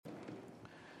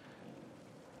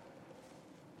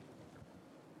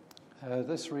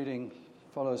This reading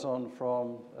follows on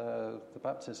from the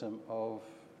baptism of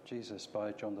Jesus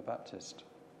by John the Baptist.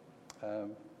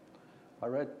 I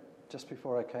read just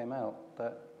before I came out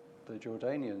that the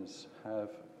Jordanians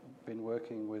have been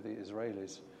working with the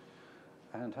Israelis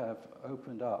and have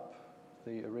opened up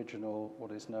the original,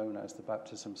 what is known as the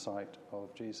baptism site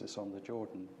of Jesus on the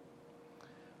Jordan.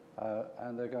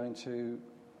 And they're going to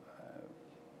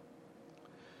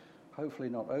hopefully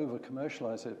not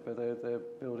over-commercialize it, but they're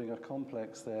building a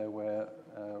complex there where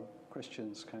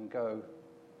Christians can go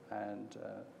and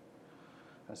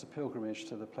as a pilgrimage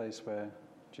to the place where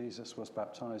Jesus was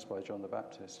baptized by John the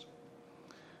Baptist.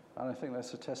 And I think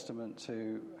that's a testament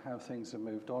to how things have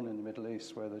moved on in the Middle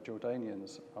East, where the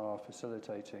Jordanians are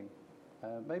facilitating,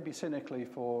 maybe cynically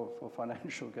for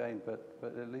financial gain, but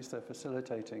at least they're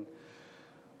facilitating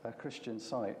a Christian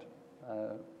site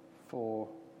for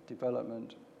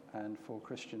development and for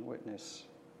Christian witness.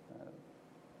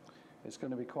 It's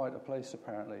going to be quite a place,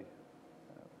 apparently.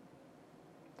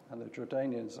 And the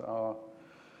Jordanians are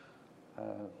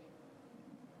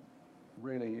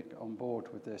really on board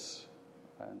with this.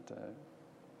 And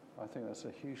I think that's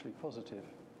a hugely positive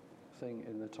thing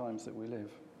in the times that we live.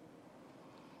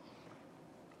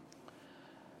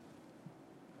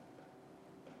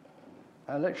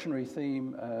 Our lectionary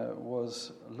theme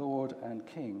was Lord and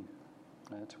King,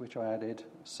 to which I added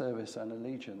service and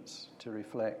allegiance to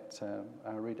reflect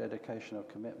our rededication of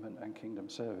commitment and kingdom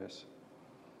service.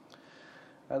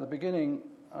 At the beginning,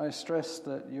 I stressed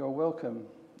that you're welcome,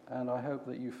 and I hope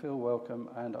that you feel welcome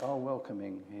and are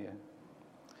welcoming here.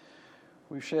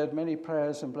 We've shared many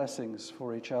prayers and blessings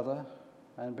for each other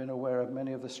and been aware of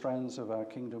many of the strands of our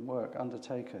kingdom work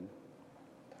undertaken.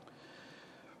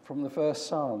 From the first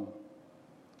psalm,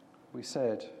 we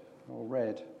said or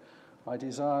read, I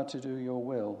desire to do your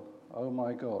will, O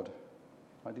my God.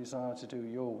 I desire to do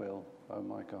your will, O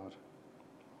my God.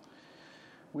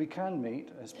 We can meet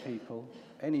as people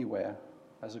anywhere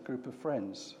as a group of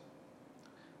friends,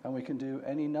 and we can do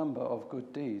any number of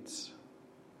good deeds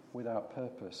without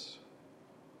purpose.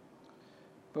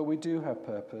 But we do have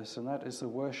purpose, and that is the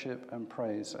worship and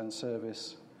praise and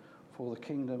service for the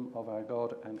kingdom of our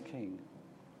God and King.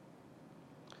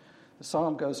 The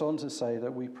psalm goes on to say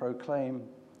that we proclaim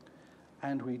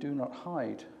and we do not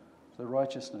hide the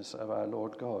righteousness of our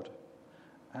Lord God,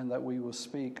 and that we will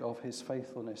speak of his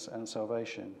faithfulness and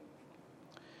salvation.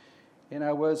 In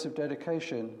our words of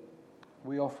dedication,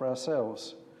 we offer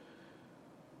ourselves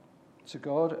to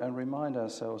God and remind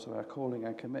ourselves of our calling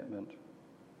and commitment.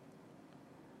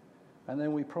 And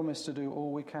then we promise to do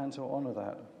all we can to honour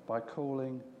that by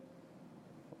calling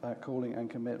and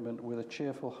commitment with a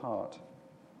cheerful heart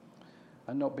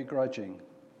and not begrudging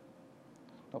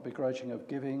of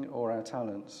giving or our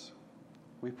talents.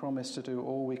 We promise to do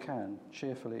all we can,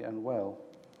 cheerfully and well.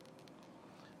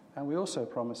 And we also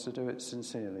promise to do it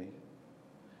sincerely,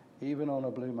 even on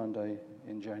a Blue Monday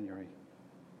in January.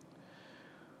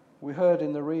 We heard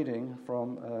in the reading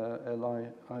from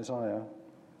Isaiah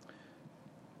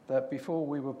that before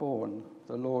we were born,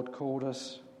 the Lord called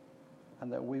us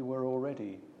and that we were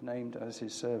already named as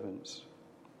his servants.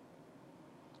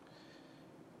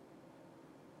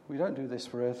 We don't do this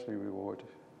for earthly reward,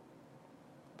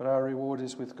 but our reward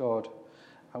is with God,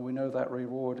 and we know that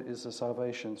reward is the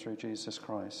salvation through Jesus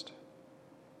Christ.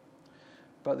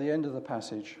 But at the end of the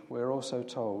passage, we're also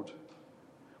told,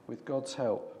 with God's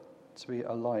help, to be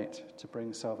a light to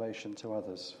bring salvation to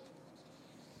others.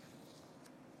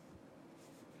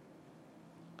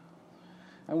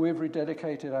 And we've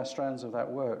rededicated our strands of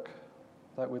that work,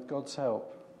 that with God's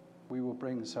help, we will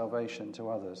bring salvation to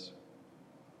others.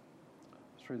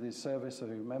 Through the service of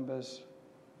members,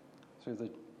 through the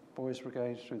Boys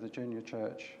Brigade, through the Junior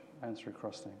Church, and through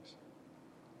Crostings.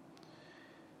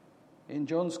 In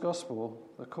John's Gospel,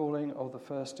 the calling of the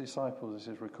first disciples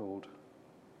is recalled.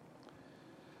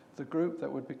 The group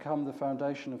that would become the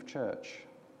foundation of church,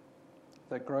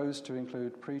 that grows to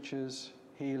include preachers,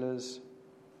 healers,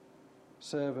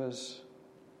 servers,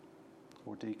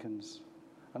 or deacons,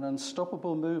 an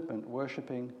unstoppable movement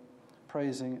worshipping,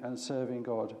 praising, and serving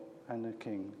God and the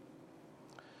King.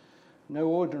 No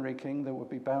ordinary king that would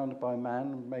be bound by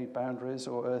man-made boundaries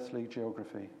or earthly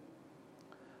geography.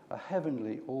 A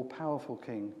heavenly, all-powerful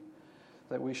king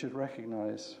that we should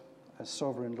recognize as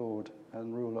sovereign Lord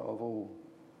and ruler of all.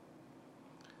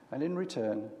 And in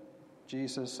return,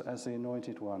 Jesus, as the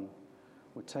Anointed One,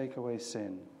 would take away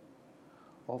sin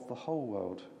of the whole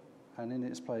world and in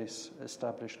its place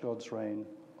establish God's reign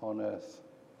on earth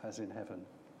as in heaven.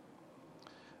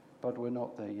 But we're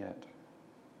not there yet.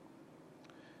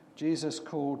 Jesus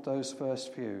called those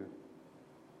first few,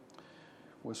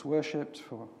 was worshipped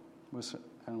was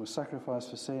sacrificed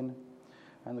for sin,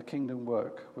 and the kingdom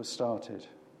work was started.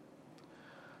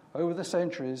 Over the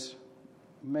centuries,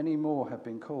 many more have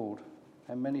been called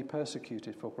and many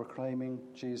persecuted for proclaiming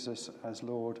Jesus as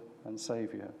Lord and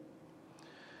Saviour.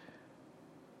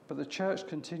 But the church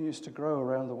continues to grow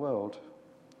around the world,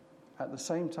 at the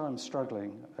same time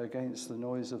struggling against the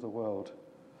noise of the world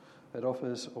that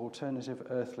offers alternative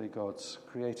earthly gods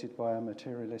created by our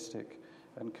materialistic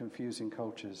and confusing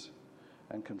cultures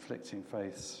and conflicting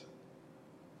faiths.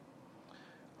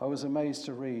 I was amazed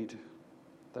to read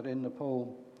that in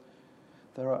Nepal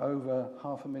there are over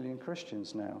 500,000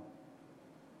 Christians now,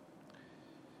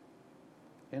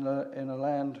 in a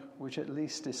land which at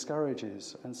least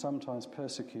discourages and sometimes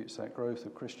persecutes that growth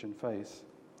of Christian faith,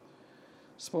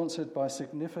 sponsored by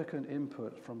significant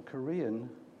input from Korean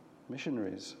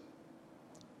missionaries,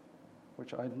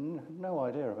 which I had no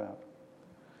idea about.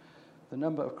 The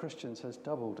number of Christians has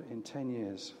doubled in 10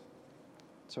 years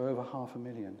to over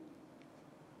 500,000.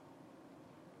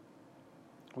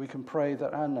 We can pray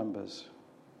that our numbers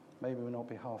maybe will not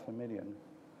be 500,000,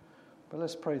 but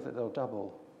let's pray that they'll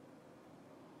double.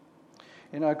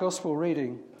 In our gospel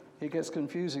reading, it gets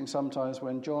confusing sometimes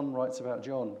when John writes about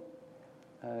John.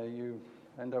 You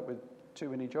end up with too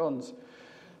many Johns,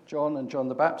 John and John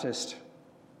the Baptist.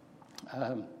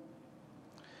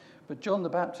 But John the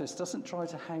Baptist doesn't try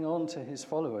to hang on to his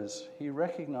followers. He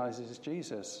recognizes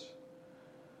Jesus.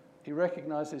 He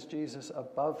recognizes Jesus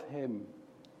above him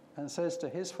and says to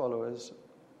his followers,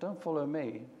 don't follow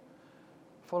me,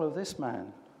 follow this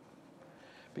man,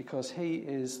 because he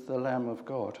is the Lamb of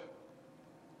God.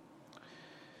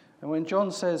 And when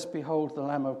John says, behold the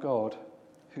Lamb of God,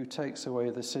 who takes away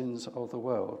the sins of the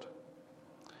world,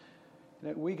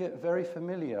 we get very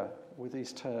familiar with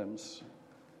these terms.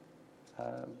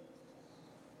 And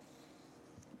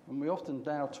we often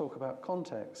now talk about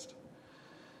context.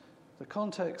 The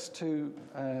context to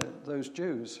those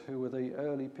Jews who were the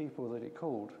early people that he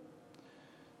called,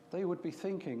 they would be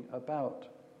thinking about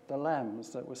the lambs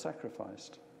that were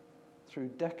sacrificed through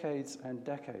decades and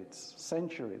decades,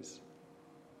 centuries.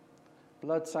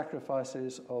 Blood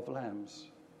sacrifices of lambs.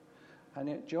 And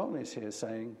yet John is here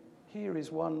saying, here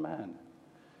is one man,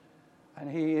 and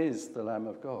he is the Lamb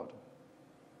of God.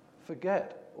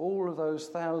 Forget all of those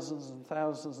thousands and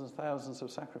thousands and thousands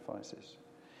of sacrifices.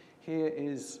 Here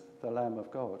is the Lamb of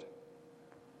God.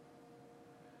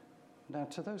 Now,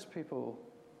 to those people,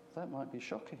 that might be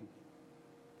shocking.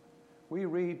 We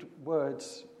read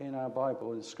words in our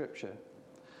Bible, in Scripture,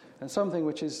 and something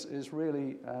which is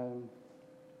really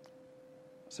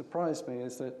surprised me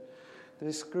is that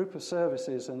this group of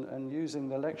services and using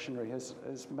the lectionary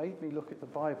has made me look at the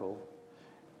Bible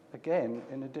again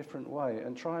in a different way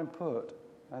and try and put,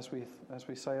 as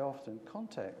we say often,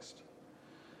 context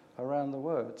around the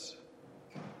words.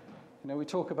 We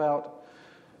talk about,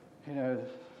 the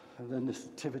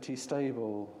nativity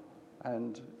stable,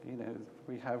 and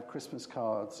we have Christmas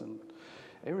cards, and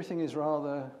everything is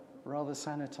rather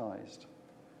sanitized.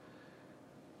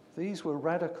 These were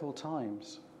radical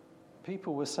times.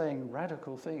 People were saying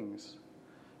radical things.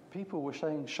 People were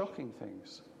saying shocking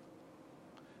things.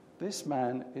 This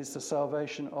man is the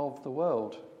salvation of the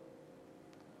world,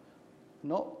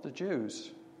 not the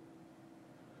Jews.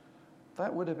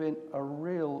 That would have been a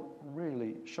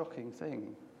really shocking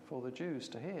thing for the Jews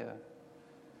to hear.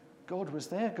 God was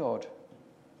their God.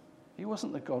 He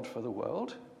wasn't the God for the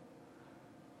world.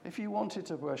 If you wanted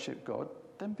to worship God,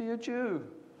 then be a Jew.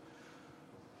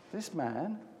 This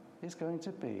man is going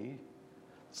to be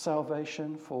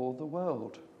salvation for the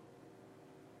world.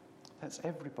 That's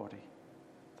everybody.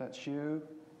 That's you,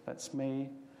 that's me,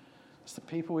 it's the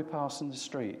people we pass in the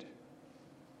street.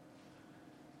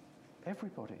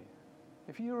 Everybody.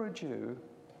 If you were a Jew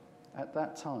at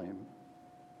that time,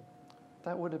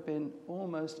 that would have been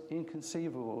almost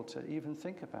inconceivable to even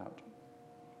think about.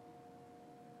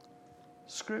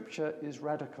 Scripture is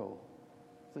radical.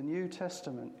 The New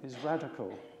Testament is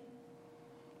radical.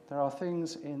 There are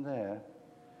things in there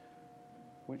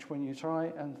which, when you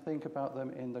try and think about them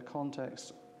in the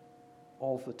context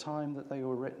of the time that they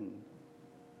were written,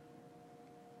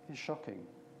 is shocking.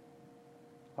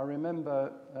 I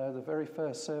remember the very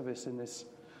first service in this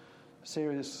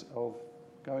series of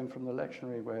going from the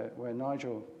lectionary where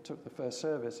Nigel took the first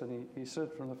service, and he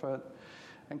stood from the front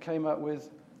and came up with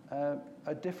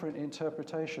a different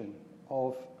interpretation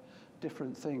of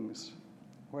different things,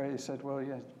 where he said, well,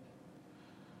 yeah,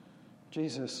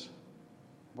 Jesus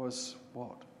was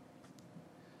what?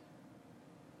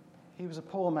 He was a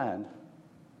poor man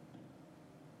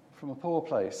from a poor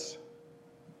place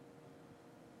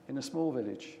in a small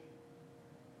village,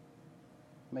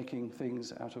 making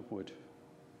things out of wood.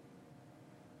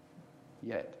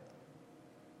 yet.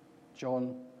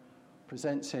 John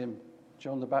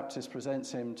the Baptist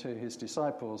presents him to his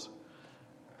disciples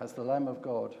as the Lamb of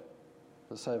God,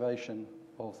 the salvation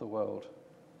of the world.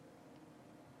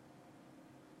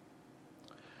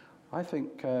 I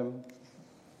think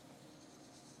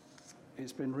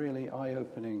it's been really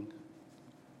eye-opening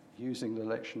using the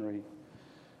lectionary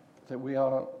that we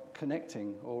are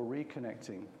connecting or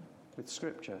reconnecting with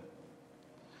Scripture.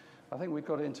 I think we've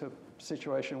got into a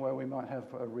situation where we might have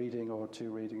a reading or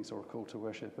two readings or a call to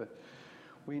worship, but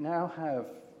we now have,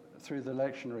 through the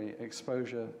lectionary,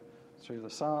 exposure through the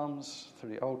Psalms, through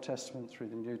the Old Testament, through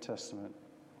the New Testament.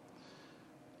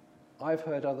 I've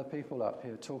heard other people up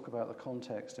here talk about the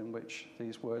context in which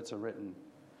these words are written.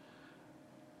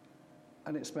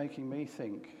 And it's making me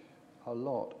think a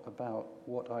lot about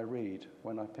what I read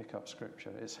when I pick up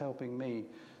Scripture. It's helping me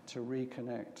to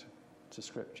reconnect to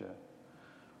Scripture.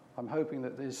 I'm hoping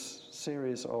that this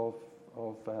series of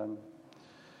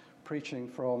preaching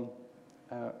from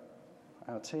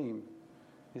our team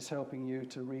is helping you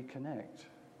to reconnect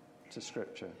to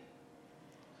Scripture.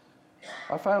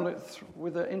 I found that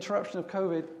with the interruption of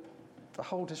COVID, the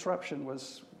whole disruption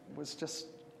was just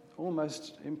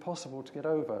almost impossible to get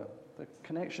over. The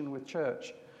connection with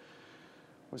church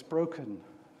was broken.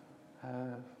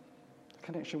 The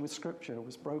connection with Scripture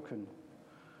was broken.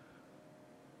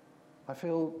 I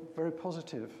feel very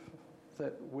positive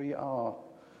that we are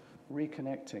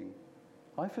reconnecting.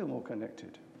 I feel more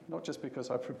connected, not just because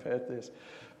I prepared this,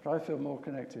 but I feel more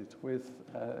connected with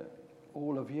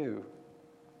all of you,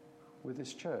 with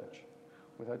this church,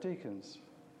 with our deacons,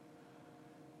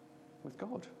 with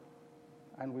God,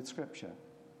 and with Scripture.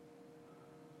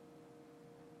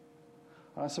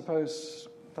 And I suppose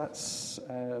that's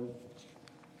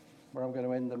where I'm going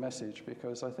to end the message,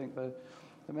 because I think the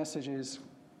message is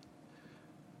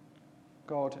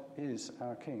God is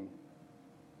our King.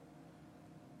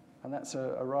 And that's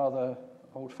a rather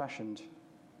old-fashioned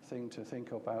thing to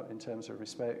think about in terms of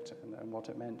respect and what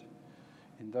it meant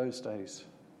in those days.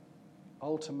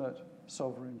 Ultimate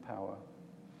sovereign power,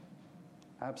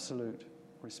 absolute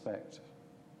respect,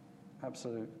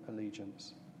 absolute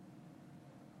allegiance.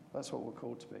 That's what we're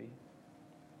called to be.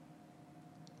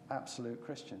 Absolute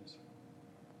Christians.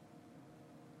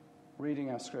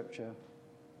 Reading our Scripture,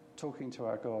 talking to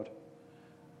our God,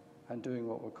 and doing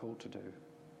what we're called to do.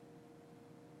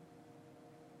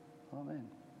 Amen.